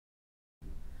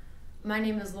My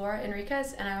name is Laura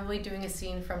Enriques, and I will be doing a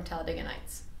scene from Talladega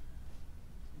Nights.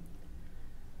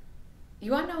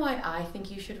 You want to know why I think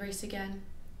you should race again?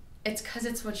 It's because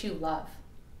it's what you love.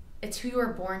 It's who you were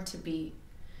born to be.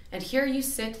 And here you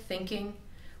sit thinking,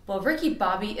 well, Ricky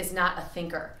Bobby is not a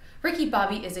thinker. Ricky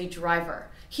Bobby is a driver.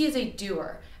 He is a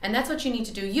doer. And that's what you need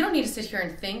to do. You don't need to sit here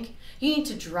and think. You need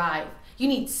to drive. You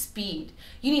need speed.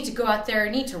 You need to go out there,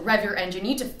 you need to rev your engine,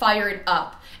 you need to fire it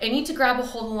up. And you need to grab a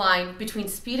hold of the line between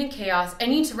speed and chaos,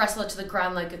 and you need to wrestle it to the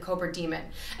ground like a cobra demon.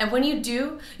 And when you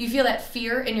do, you feel that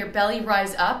fear in your belly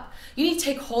rise up. You need to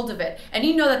take hold of it, and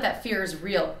you know that that fear is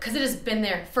real because it has been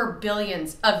there for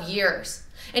billions of years.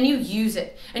 And you use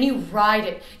it, and you ride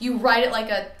it. You ride it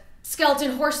like a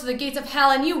skeleton horse to the gates of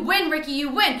hell, and you win, Ricky, you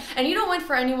win. And you don't win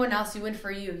for anyone else, you win for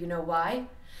you. You know why?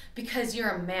 Because you're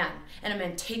a man, and a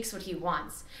man takes what he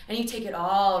wants. And you take it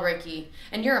all, Ricky.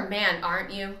 And you're a man,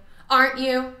 aren't you? Aren't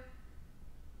you?